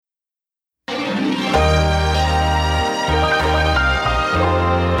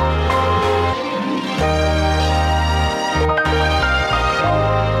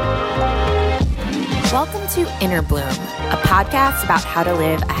to Inner Bloom, a podcast about how to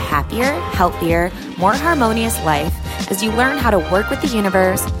live a happier, healthier, more harmonious life as you learn how to work with the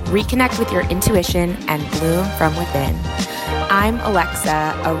universe, reconnect with your intuition, and bloom from within. I'm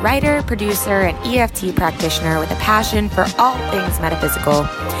Alexa, a writer, producer, and EFT practitioner with a passion for all things metaphysical.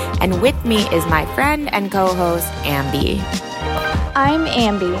 And with me is my friend and co-host, Ambi. I'm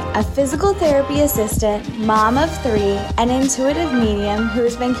Ambi, a physical therapy assistant, mom of 3, an intuitive medium who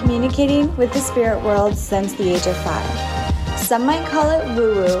has been communicating with the spirit world since the age of 5. Some might call it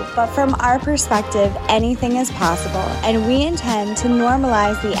woo-woo, but from our perspective, anything is possible, and we intend to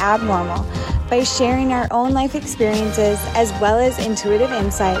normalize the abnormal by sharing our own life experiences as well as intuitive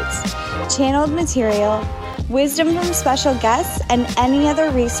insights, channeled material, wisdom from special guests, and any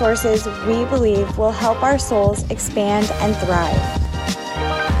other resources we believe will help our souls expand and thrive.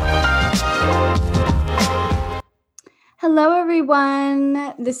 Hello,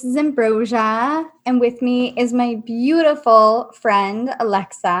 everyone. This is Ambrosia, and with me is my beautiful friend,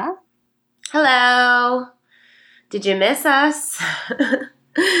 Alexa. Hello. Did you miss us?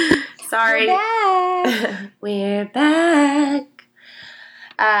 Sorry. We're back. We're back.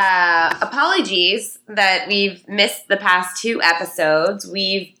 Apologies that we've missed the past 2 episodes.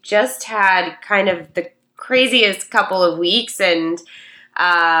 We've just had kind of the craziest couple of weeks, and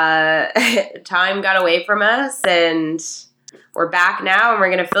time got away from us, and we're back now, and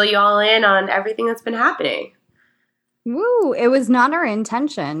we're going to fill you all in on everything that's been happening. Woo! It was not our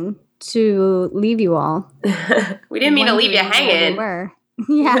intention to leave you all. We didn't mean to leave you hanging. We were.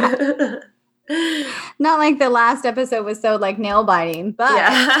 Yeah. Not like the last episode was so like nail biting, but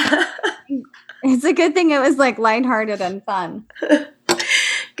yeah. It's a good thing it was like lighthearted and fun.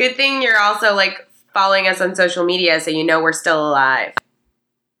 Good thing you're also like following us on social media so you know we're still alive.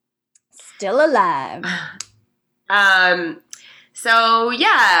 Still alive. So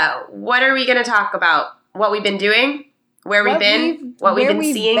yeah, what are we going to talk about? What we've been doing? Where we've been? What we've been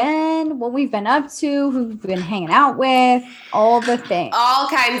seeing? What we've been up to? Who we've been hanging out with? All the things. All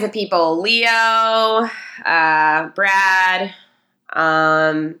kinds of people. Leo, Brad,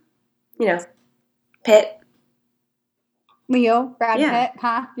 Pitt. Leo, Brad Pitt,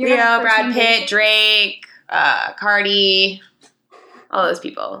 huh? Leo, Brad Pitt, Drake, Cardi, all those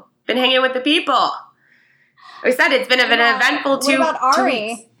people. Been hanging with the people. We said it's been an eventful 2 weeks. What about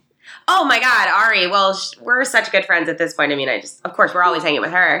Ari? Oh my God, Ari. Well, we're such good friends at this point. I mean, of course, we're always hanging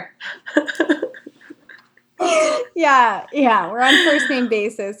with her. Yeah. We're on first name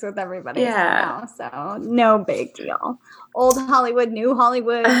basis with everybody now, so no big deal. Old Hollywood, new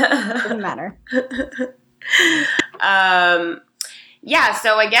Hollywood, doesn't matter. Yeah,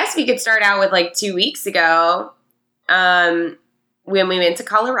 so I guess we could start out with like 2 weeks ago when we went to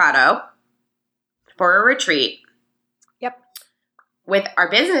Colorado for a retreat. Yep. With our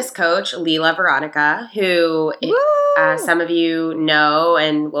business coach, Leela Veronica, who some of you know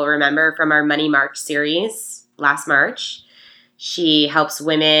and will remember from our Money March series last March. She helps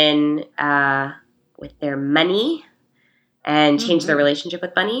women with their money and change their relationship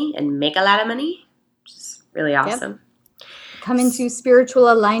with money and make a lot of money, which is really awesome. Yep. Come into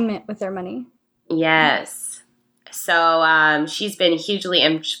spiritual alignment with their money. Yes. So she's been hugely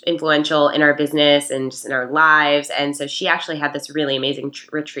influential in our business and just in our lives. And so she actually had this really amazing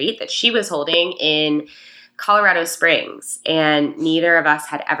retreat that she was holding in Colorado Springs. And neither of us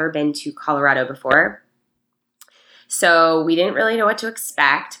had ever been to Colorado before. So we didn't really know what to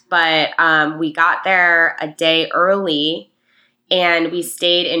expect. But we got there a day early. And we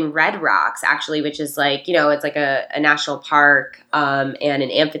stayed in Red Rocks, actually, which is like, it's like a national park and an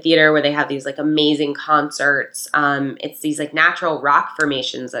amphitheater where they have these like amazing concerts. It's these like natural rock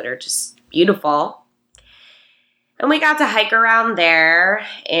formations that are just beautiful. And we got to hike around there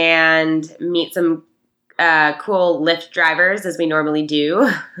and meet some cool Lyft drivers, as we normally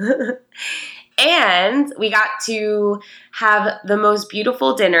do. And we got to have the most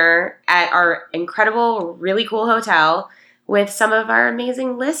beautiful dinner at our incredible, really cool hotel with some of our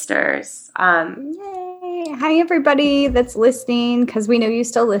amazing listeners. Yay. Hi, everybody that's listening, because we know you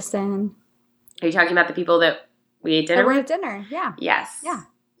still listen. Are you talking about the people that we ate dinner with? At dinner, yeah. Yes. Yeah.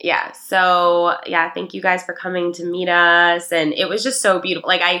 Yeah. So, thank you guys for coming to meet us. And it was just so beautiful.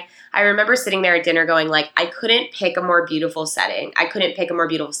 Like, I remember sitting there at dinner going, like, I couldn't pick a more beautiful setting. I couldn't pick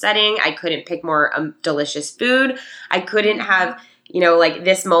more delicious food. I couldn't have like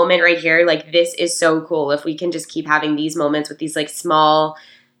this moment right here, like this is so cool. If we can just keep having these moments with these like small,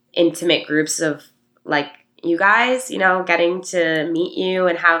 intimate groups of like you guys, getting to meet you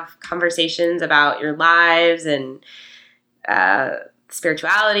and have conversations about your lives and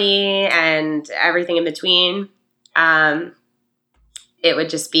spirituality and everything in between. it would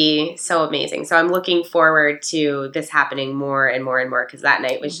just be so amazing. So I'm looking forward to this happening more and more and more because that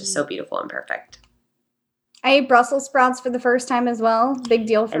night was just so beautiful and perfect. I ate Brussels sprouts for the first time as well. Big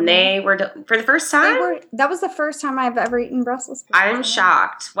deal for me. And they were for the first time? That was the first time I've ever eaten Brussels sprouts. I'm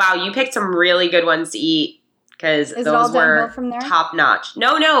shocked. Wow, you picked some really good ones to eat because those were top notch.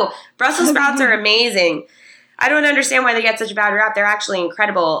 No. Brussels sprouts are amazing. I don't understand why they get such a bad rap. They're actually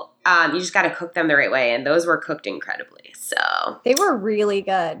incredible. You just got to cook them the right way, and those were cooked incredibly. So they were really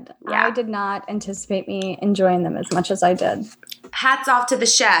good. Yeah. I did not anticipate me enjoying them as much as I did. Hats off to the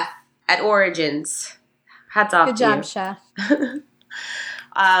chef at Origins. Hats off to you. Good job, chef.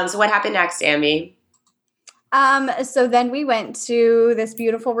 So what happened next, Ambi? So then we went to this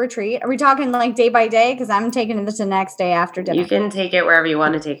beautiful retreat. Are we talking like day by day? Because I'm taking it the next day after dinner. You can take it wherever you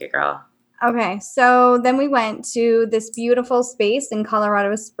want to take it, girl. Okay, so then we went to this beautiful space in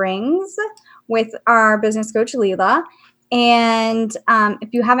Colorado Springs with our business coach, Leela. And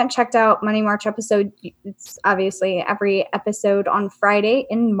if you haven't checked out Money March episode, it's obviously every episode on Friday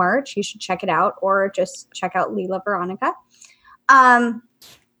in March. You should check it out or just check out Leela Veronica.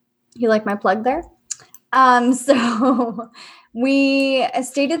 You like my plug there? So we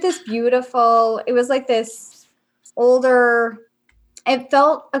stayed at this beautiful, it was like this older, it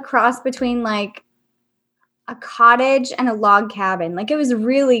felt a cross between like a cottage and a log cabin. Like it was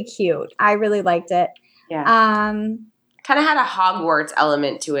really cute. I really liked it. Yeah. Kind of had a Hogwarts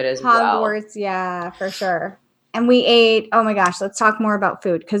element to it as well. Hogwarts, yeah, for sure. And we ate, oh my gosh, let's talk more about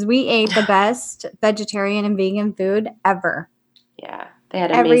food because we ate the best vegetarian and vegan food ever. Yeah. They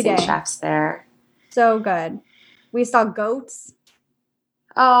had amazing chefs there. So good. We saw goats.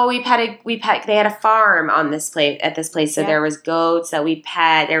 Oh, they had a farm on this place at this place. So there was goats that we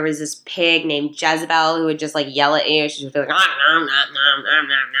pet. There was this pig named Jezebel who would just like yell at you. She'd be like, nom, nom, nom, nom,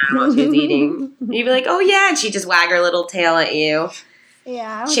 nom, while she was eating. And you'd be like, oh yeah. And she'd just wag her little tail at you.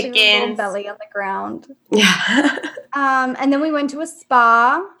 Yeah. Chickens. Belly on the ground. Yeah. And then we went to a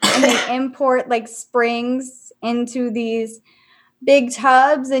spa and they import like springs into these big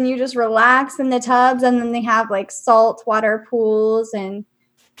tubs and you just relax in the tubs. And then they have like salt water pools and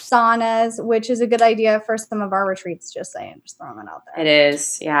saunas, which is a good idea for some of our retreats. Just saying, just throwing it out there. It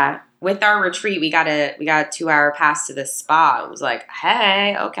is, yeah. With our retreat, we got a 2-hour pass to the spa. It was like,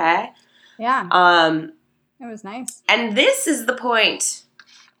 hey, okay, yeah. It was nice. And this is the point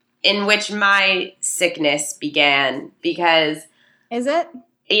in which my sickness began because is it?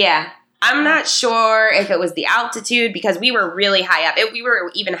 Yeah, I'm not sure if it was the altitude because we were really high up. We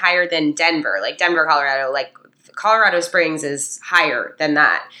were even higher than Denver, like Denver, Colorado, like. Colorado Springs is higher than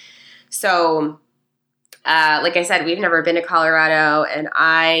that. So, like I said, we've never been to Colorado, and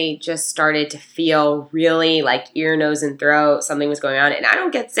I just started to feel really like ear, nose, and throat. Something was going on, and I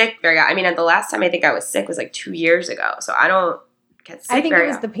don't get sick very often. I mean, the last time I think I was sick was like 2 years ago, so I don't get sick I think very it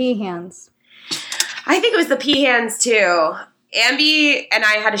was often. the peahens. I think it was the peahens, too. Ambi and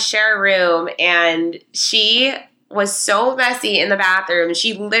I had to share a room, and she was so messy in the bathroom.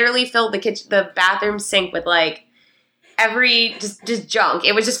 She literally filled the bathroom sink with like every just junk.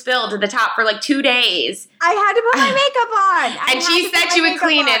 It was just filled to the top for like 2 days. I had to put my makeup on. And she said she would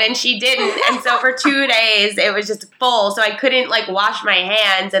clean it and she didn't. And so for 2 days it was just full. So I couldn't like wash my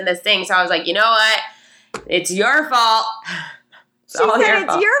hands in this thing. So I was like, you know what? It's your fault. She said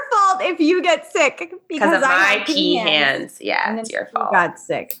it's your fault if you get sick because of my pee hands. Yeah, it's your fault. You got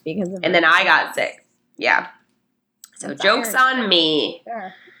sick because of and then I got sick. Yeah. So that's joke's on me.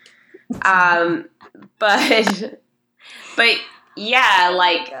 Sure. But yeah,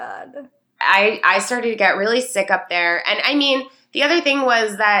 like God. I started to get really sick up there. And I mean, the other thing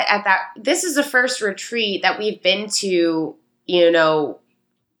was that this is the first retreat that we've been to, you know,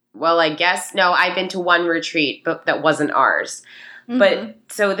 well, I guess, no, I've been to one retreat, but that wasn't ours. Mm-hmm. But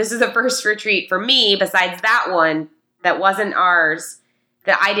so this is the first retreat for me, besides that one that wasn't ours,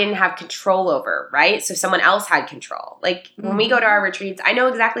 that I didn't have control over, right? So someone else had control. Like when we go to our retreats, I know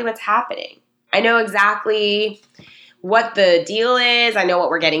exactly what's happening. I know exactly what the deal is. I know what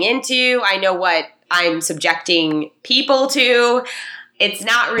we're getting into. I know what I'm subjecting people to. It's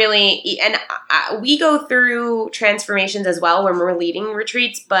not really, and we go through transformations as well when we're leading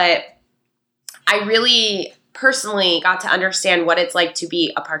retreats, but I really personally got to understand what it's like to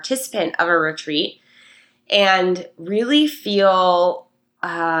be a participant of a retreat and really feel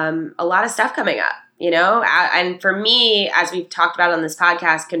a lot of stuff coming up, you know? And for me, as we've talked about on this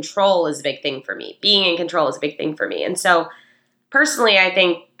podcast, control is a big thing for me. Being in control is a big thing for me. And so personally, I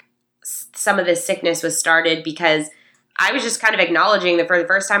think some of this sickness was started because I was just kind of acknowledging that for the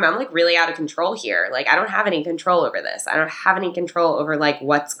first time, I'm like really out of control here. Like, I don't have any control over this. I don't have any control over like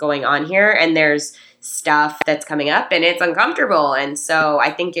what's going on here. And there's stuff that's coming up and it's uncomfortable. And so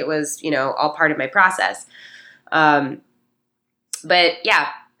I think it was, all part of my process. But yeah,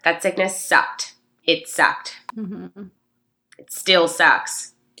 that sickness sucked. It sucked. Mm-hmm. It still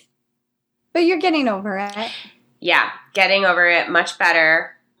sucks. But you're getting over it. Yeah, getting over it much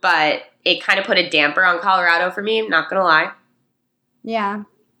better. But it kind of put a damper on Colorado for me, not going to lie. Yeah.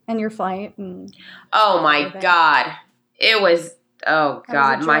 And your flight. Oh, my God. It was, my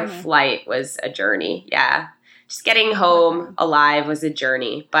journey. flight was a journey. Yeah. Just getting home alive was a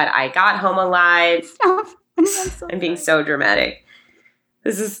journey. But I got home alive. I'm being so dramatic.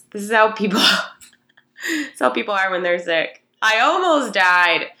 This is how people are when they're sick. I almost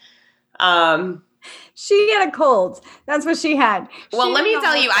died. She had a cold. That's what she had. Well, let me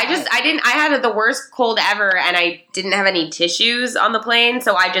tell you, I had the worst cold ever and I didn't have any tissues on the plane.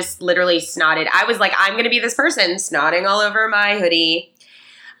 So I just literally snotted. I was like, I'm going to be this person snotting all over my hoodie.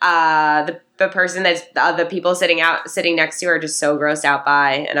 The person the people sitting next to her are just so grossed out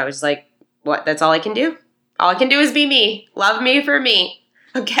by. And I was just like, what? That's all I can do. All I can do is be me. Love me for me.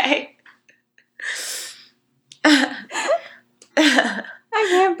 Okay. I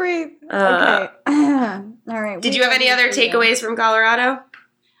can't breathe. Okay. All right. Did you have any other takeaways from Colorado?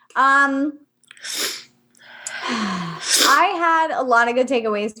 I had a lot of good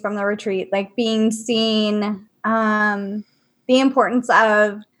takeaways from the retreat, like being seen, the importance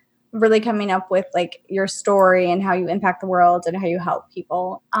of really coming up with like your story and how you impact the world and how you help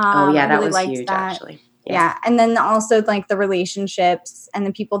people. That was huge, actually. Yeah. And then also like the relationships and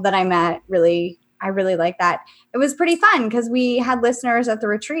the people that I met I really like that. It was pretty fun because we had listeners at the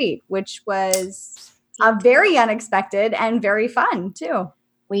retreat, which was very unexpected and very fun too.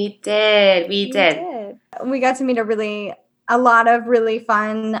 We did. We got to meet a lot of really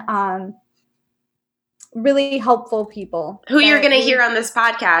fun, really helpful people. Who you're going to hear on this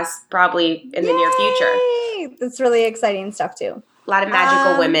podcast probably in the near future. That's really exciting stuff too. A lot of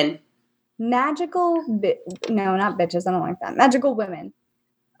magical women. No, not bitches. I don't like that. Magical women.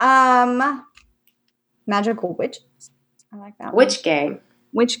 Magical witches. I like that. Witch gang.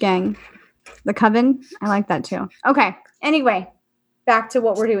 Witch gang. The coven. I like that too. Okay. Anyway, back to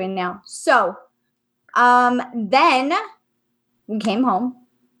what we're doing now. So, then we came home.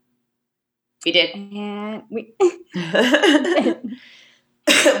 We did. And we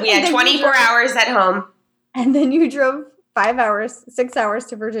had 24 hours at home. And then you drove 6 hours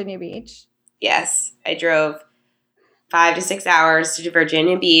to Virginia Beach. Yes. I drove 5 to 6 hours to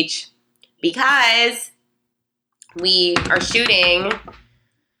Virginia Beach because we are shooting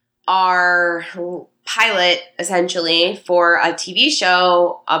our pilot, essentially, for a TV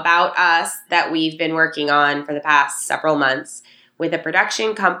show about us that we've been working on for the past several months with a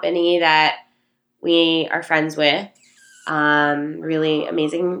production company that we are friends with. Really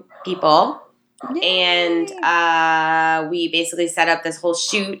amazing people. Yay. And we basically set up this whole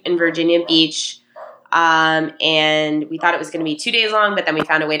shoot in Virginia Beach. And we thought it was going to be 2 days long, but then we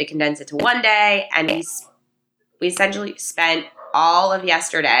found a way to condense it to 1 day. And we essentially spent all of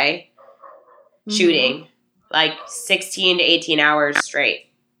yesterday shooting, like 16 to 18 hours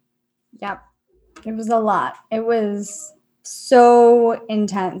straight. Yep. It was a lot. It was so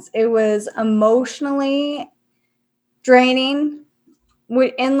intense. It was emotionally draining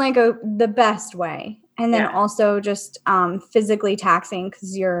in like the best way. And then also just physically taxing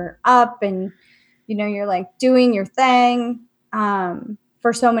because you're up and, you're like doing your thing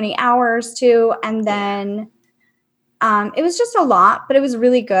for so many hours too. And then it was just a lot, but it was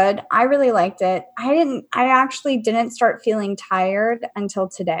really good. I really liked it. I actually didn't start feeling tired until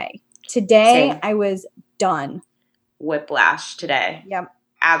today. Same. I was done. Whiplash today. Yep.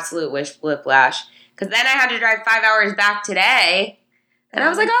 Absolute whiplash. Because then I had to drive 5 hours back today. And I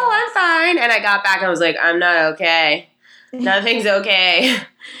was like, oh, I'm fine. And I got back and I was like, I'm not okay. Nothing's okay.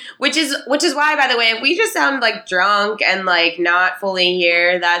 Which is why, by the way, if we just sound like drunk and like not fully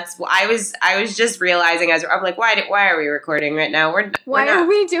here, I was just realizing I'm like, why are we recording right now? Why are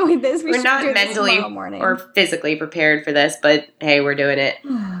we doing this? We're not mentally or physically prepared for this, but hey, we're doing it.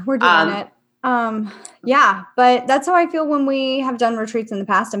 We're doing it. Yeah, but that's how I feel when we have done retreats in the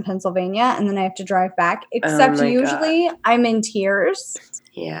past in Pennsylvania and then I have to drive back. Except usually I'm in tears.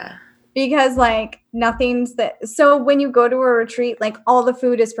 Yeah. Because like so when you go to a retreat, like all the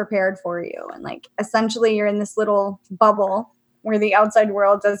food is prepared for you. And like essentially you're in this little bubble where the outside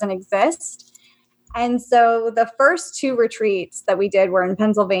world doesn't exist. And so the first 2 retreats that we did were in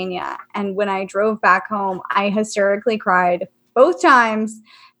Pennsylvania. And when I drove back home, I hysterically cried both times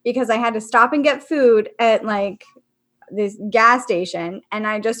because I had to stop and get food at like this gas station, and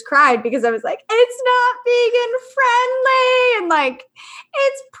I just cried because I was like, it's not vegan friendly, and like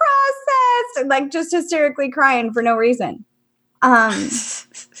it's processed, and like just hysterically crying for no reason. Not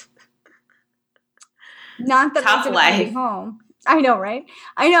that Tough I didn't want to life. be home. I know, right?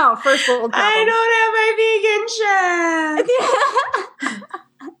 I know. First world problems. I don't have my vegan chef.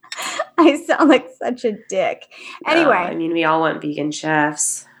 I sound like such a dick. Anyway. No, I mean, we all want vegan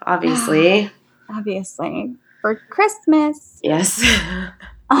chefs, obviously. Obviously. For Christmas. Yes.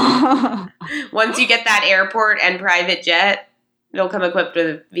 Once you get that airport and private jet, it'll come equipped with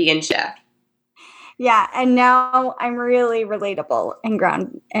a vegan chef. Yeah, and now I'm really relatable and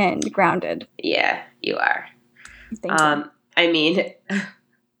grounded. Yeah, you are. Thank you. I mean,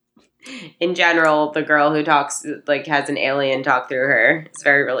 in general, the girl who talks, like, has an alien talk through her is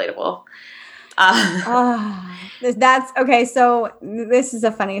very relatable. That's okay. So this is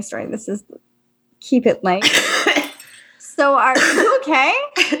a funny story. This is keep it light. So are you okay?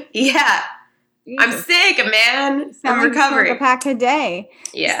 Yeah. Jesus. I'm sick, man. I'm recovering. A pack a day.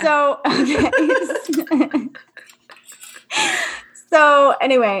 Yeah. So okay. So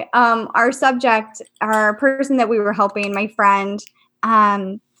anyway, our subject, our person that we were helping, my friend,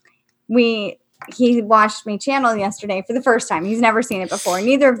 he watched me channel yesterday for the first time. He's never seen it before,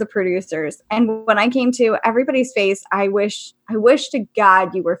 neither of the producers. And when I came to everybody's face, I wish to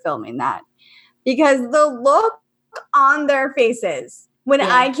God you were filming that, because the look on their faces when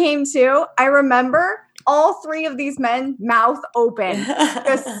I came to, I remember all three of these men, mouth open,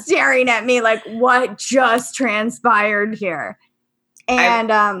 just staring at me like, what just transpired here? And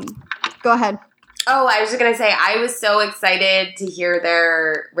go ahead. Oh, I was just going to say, I was so excited to hear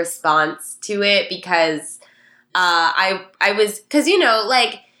their response to it because I was, because, you know,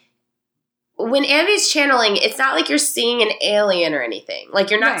 like, when Ambi's channeling, it's not like you're seeing an alien or anything. Like,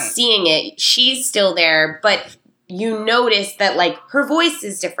 you're not seeing it. She's still there, but you notice that, like, her voice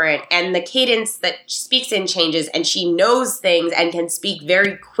is different and the cadence that she speaks in changes, and she knows things and can speak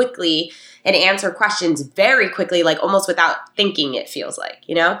very quickly and answer questions very quickly, like, almost without thinking, it feels like,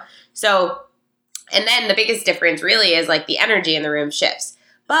 you know? So... And then the biggest difference really is, like, the energy in the room shifts.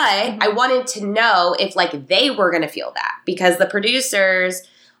 But I wanted to know if, like, they were going to feel that. Because the producers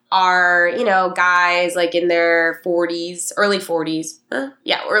are, you know, guys, like, in their 40s, early 40s.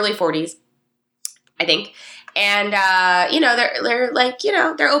 Early 40s, I think. And, you know, they're like, you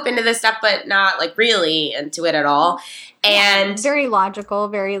know, they're open to this stuff, but not, like, really into it at all. And very logical,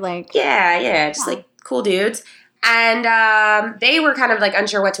 very, like... just, like, cool dudes. And they were kind of, like,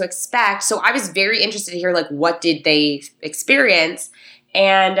 unsure what to expect. So I was very interested to hear, like, what did they experience?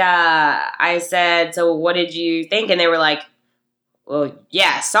 And I said, so what did you think? And they were like, well,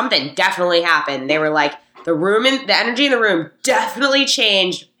 yeah, something definitely happened. They were like, the energy in the room definitely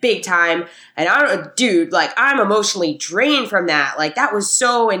changed big time. And I'm emotionally drained from that. Like, that was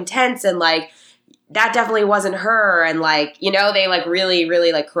so intense. And, like, that definitely wasn't her. And, like, you know, they, like, really,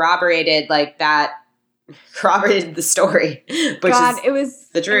 really, like, corroborated the story, which is it was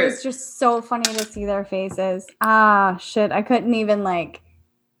the truth. It was just so funny to see their faces. Shit, I couldn't even, like,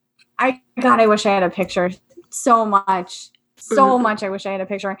 I wish I had a picture so much I wish I had a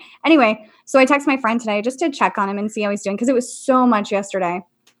picture. Anyway, so I texted my friend today just to check on him and see how he's doing, because it was so much yesterday.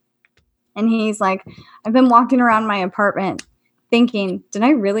 And he's like, I've been walking around my apartment thinking, did I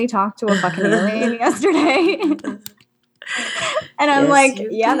really talk to a fucking alien yesterday? And I'm like,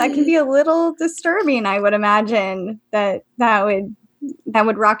 that can be a little disturbing. I would imagine that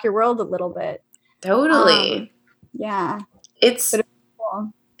would rock your world a little bit. Totally. Yeah. It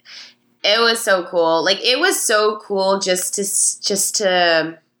cool. It was so cool. Like, it was so cool just to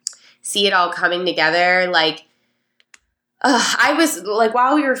see it all coming together. Like, I was, like,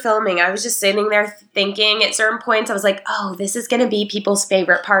 while we were filming, I was just sitting there thinking at certain points, I was like, oh, this is going to be people's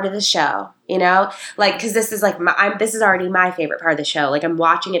favorite part of the show, you know? Like, because this is, like, this is already my favorite part of the show. Like, I'm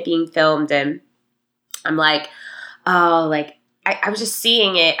watching it being filmed, and I'm like, oh, like, I was just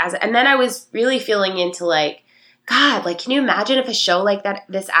seeing it and then I was really feeling into, like, God, like, can you imagine if a show like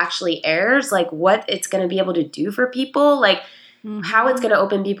this actually airs? Like, what it's going to be able to do for people? Like, how it's going to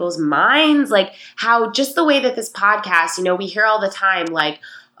open people's minds, like how just the way that this podcast, you know, we hear all the time, like,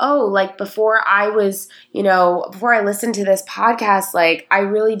 oh, like before I listened to this podcast, like I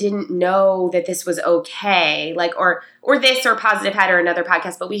really didn't know that this was okay, like, or this or Positive Head or another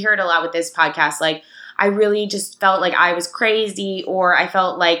podcast, but we hear it a lot with this podcast, like I really just felt like I was crazy, or I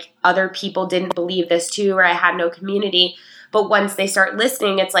felt like other people didn't believe this too, or I had no community. But once they start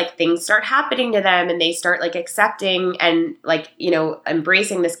listening, it's like things start happening to them, and they start like accepting and like, you know,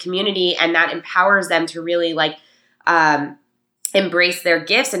 embracing this community, and that empowers them to really like embrace their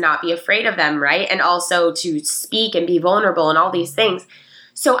gifts and not be afraid of them, right? And also to speak and be vulnerable and all these things.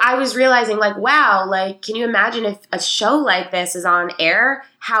 So I was realizing like, wow, like, can you imagine if a show like this is on air,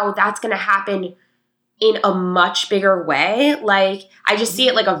 how that's going to happen in a much bigger way? Like, I just see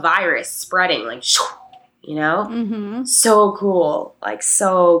it like a virus spreading, like, you know? Mm-hmm. So cool. Like,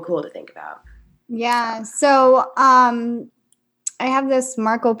 so cool to think about. Yeah. So I have this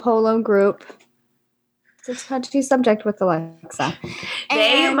Marco Polo group. It's a touchy subject with Alexa.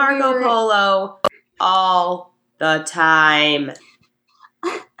 They And Marco Polo all the time.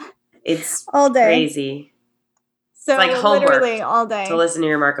 It's all day. crazy. So It's like homework literally all day. to listen to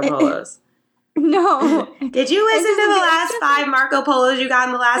your Marco Polos. No. Did you listen to the last 5 Marco Polos you got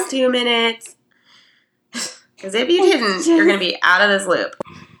in the last 2 minutes? Because if you didn't, you're going to be out of this loop.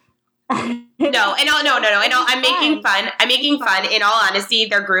 No. I'm making fun. I'm making fun. In all honesty,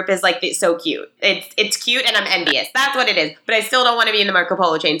 their group is like so cute. It's cute, and I'm envious. That's what it is. But I still don't want to be in the Marco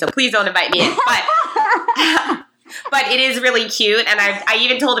Polo chain, so please don't invite me in. But it is really cute, and I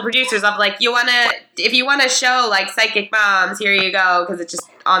even told the producers, I'm like, if you want to show like Psychic Moms, here you go, because it's just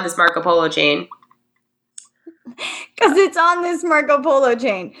on this Marco Polo chain. Because it's on this Marco Polo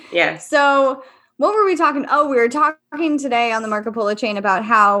chain. Yeah. So what were we talking? Oh, we were talking today on the Marco Polo chain about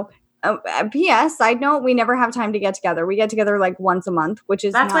how, P.S. side note, we never have time to get together. We get together like once a month, which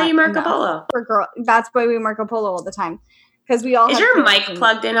is that's why you Marco Polo. That's why we Marco Polo all the time. Because we all is your mic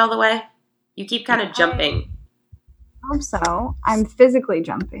plugged in all the way? You keep kind of jumping. I hope so. I'm physically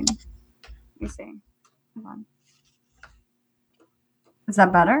jumping. Let me see. Hold on. Is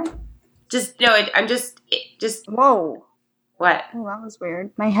that better? I'm just. Whoa. What? Oh, that was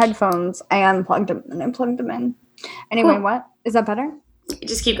weird. My headphones, I unplugged them and I plugged them in. Anyway, cool. What? Is that better?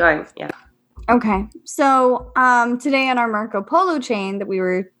 Just keep going. Yeah. Okay. So today on our Marco Polo chain that we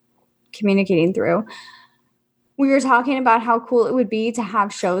were communicating through, we were talking about how cool it would be to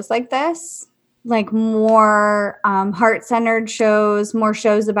have shows like this, like more heart-centered shows, more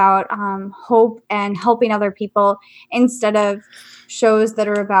shows about hope and helping other people instead of shows that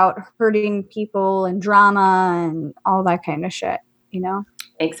are about hurting people and drama and all that kind of shit, you know?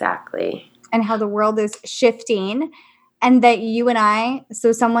 Exactly. And how the world is shifting. And that you and I,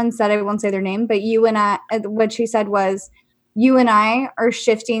 so someone said, I won't say their name, but you and I, what she said was, you and I are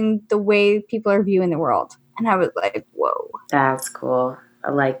shifting the way people are viewing the world. And I was like, whoa. That's cool.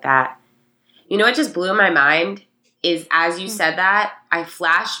 I like that. You know what just blew my mind is as you said that, I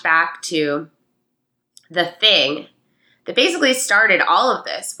flashed back to the thing that basically started all of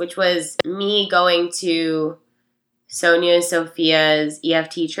this, which was me going to Sonia and Sophia's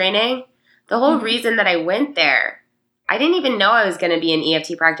EFT training. The whole reason that I went there, I didn't even know I was going to be an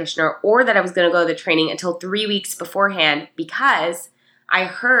EFT practitioner or that I was going to go to the training until 3 weeks beforehand because I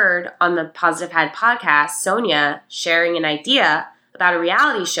heard on the Positive Head podcast, Sonia sharing an idea about a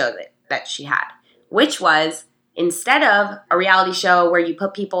reality show that she had, which was instead of a reality show where you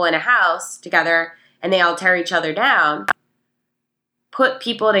put people in a house together and they all tear each other down, put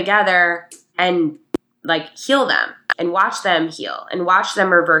people together and like heal them and watch them heal and watch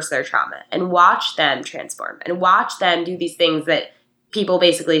them reverse their trauma and watch them transform and watch them do these things that people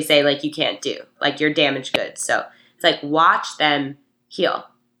basically say like you can't do, like you're damaged goods. So it's like watch them heal.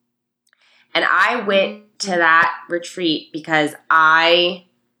 And I went to that retreat because I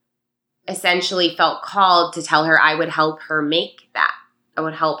essentially felt called to tell her I would help her make that. I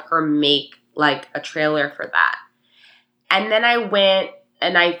would help her make like a trailer for that. And then I went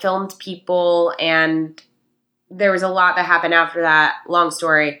and I filmed people and there was a lot that happened after that. Long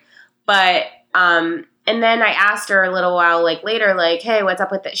story. But, and then I asked her a little while like later, like, hey, what's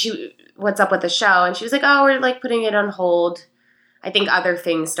up with the show? And she was like, oh, we're like putting it on hold. I think other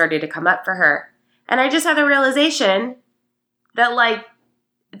things started to come up for her. And I just had the realization that like,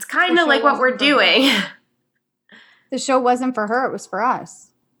 it's kind of like what we're doing. The show wasn't for her. It was for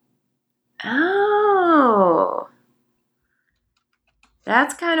us. Oh.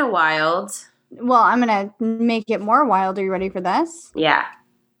 That's kind of wild. Well, I'm going to make it more wild. Are you ready for this? Yeah.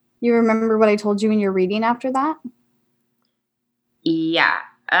 You remember what I told you in your reading after that? Yeah.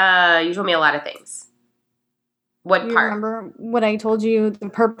 You told me a lot of things. What you part? Remember what I told you the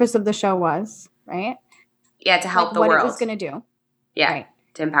purpose of the show was, right? Yeah, to help like the what world. What it was going to do. Yeah, right.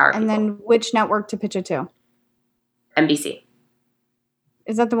 To empower people. And then which network to pitch it to? NBC.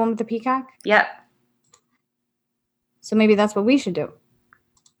 Is that the one with the peacock? Yep. So maybe that's what we should do.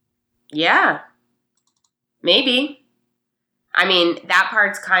 Yeah. Maybe. I mean, that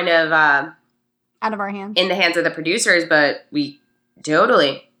part's kind of out of our hands. In the hands of the producers, but we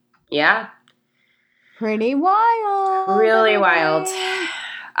totally. Yeah. Pretty wild. Really wild.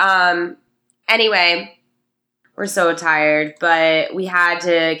 Anyway, We're so tired, but we had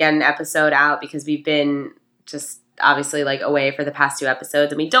to get an episode out because we've been just obviously like away for the past 2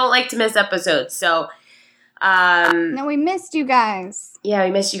 episodes, and we don't like to miss episodes. So, no, we missed you guys. Yeah,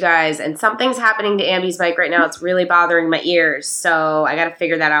 we missed you guys, and something's happening to Ambi's mic right now. It's really bothering my ears, so I got to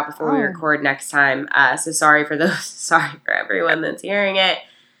figure that out before we record next time. So sorry for everyone that's hearing it.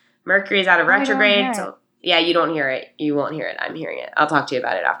 Mercury's out of retrograde, so yeah, you don't hear it. You won't hear it. I'm hearing it. I'll talk to you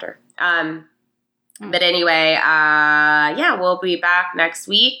about it after. But anyway, we'll be back next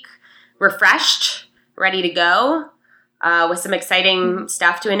week, refreshed, ready to go, with some exciting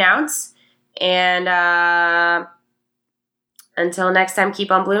stuff to announce. And until next time,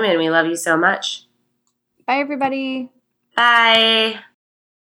 keep on blooming. We love you so much. Bye, everybody. Bye.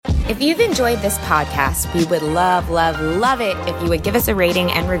 If you've enjoyed this podcast, we would love, love, love it if you would give us a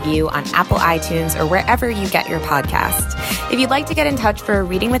rating and review on Apple iTunes or wherever you get your podcasts. If you'd like to get in touch for a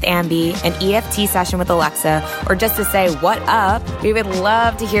reading with Ambi, an EFT session with Alexa, or just to say what up, we would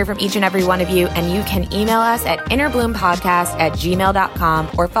love to hear from each and every one of you, and you can email us at innerbloom.podcast@gmail.com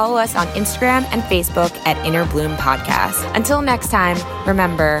or follow us on Instagram and Facebook at Innerbloom Podcast. Until next time,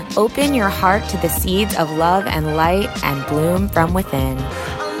 remember, open your heart to the seeds of love and light and bloom from within.